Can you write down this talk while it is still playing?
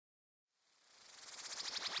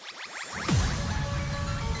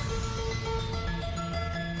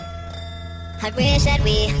I wish that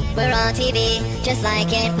we were on TV, just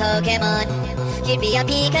like in Pokemon. You'd be a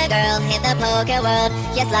Pika girl in the Poke world,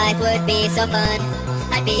 yes, life would be so fun.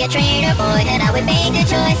 I'd be a trainer boy and I would make the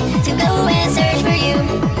choice to go and search for you.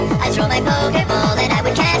 I'd throw my Pokeball and I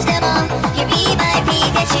would catch them all. You'd be my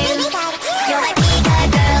Pikachu. You're my Pika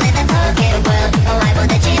girl in the Poke world. Oh, I want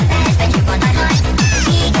the gym badge, but you want my heart.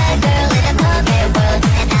 Pika girl in the Poke world,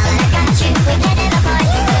 and now that I got you, we can never part.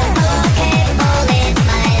 The Pokeball in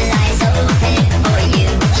my life's open for you.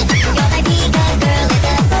 You're my Pika girl in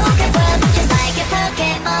the Poke world, just like a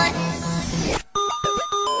Pokemon.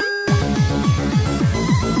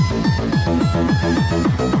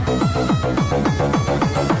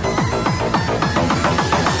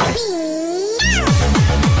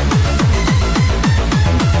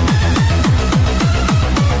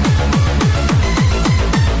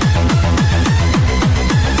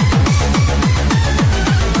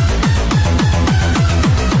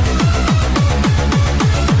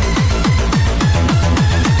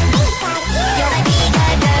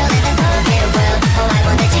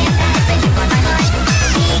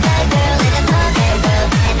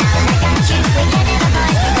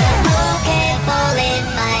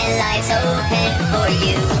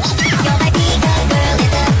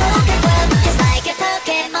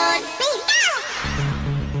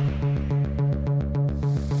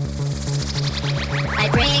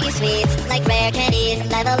 Like rare candies,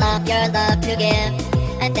 level up your love to give.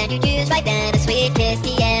 And then you use right then a sweet kiss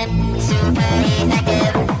DM. Super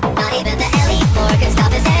effective. Not even the elite four could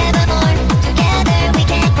stop us evermore. Together we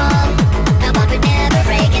can fall. Our bond would never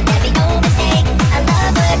break and there'd be no mistake. Our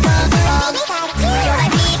love would conquer all. You're my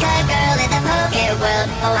Pika girl in the Poke world.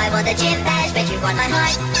 Oh, I want the gym badge, but you want my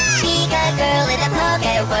heart. Pika girl in the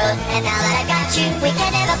Poke world, and now that I've got you, we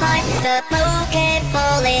can never part. The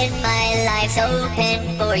Pokeball in my life's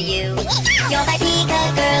open for you. You're my Pika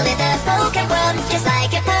girl in the Poke world, just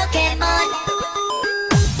like a Pokemon.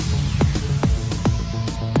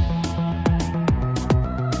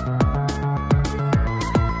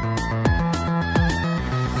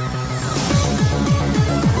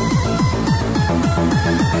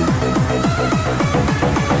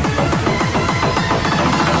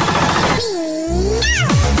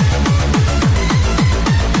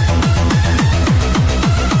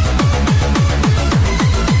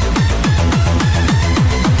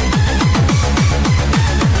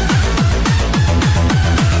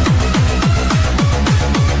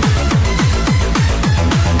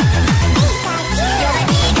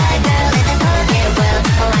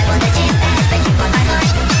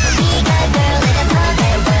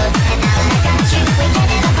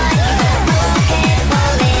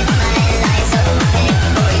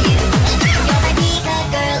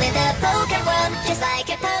 Just like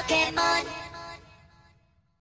a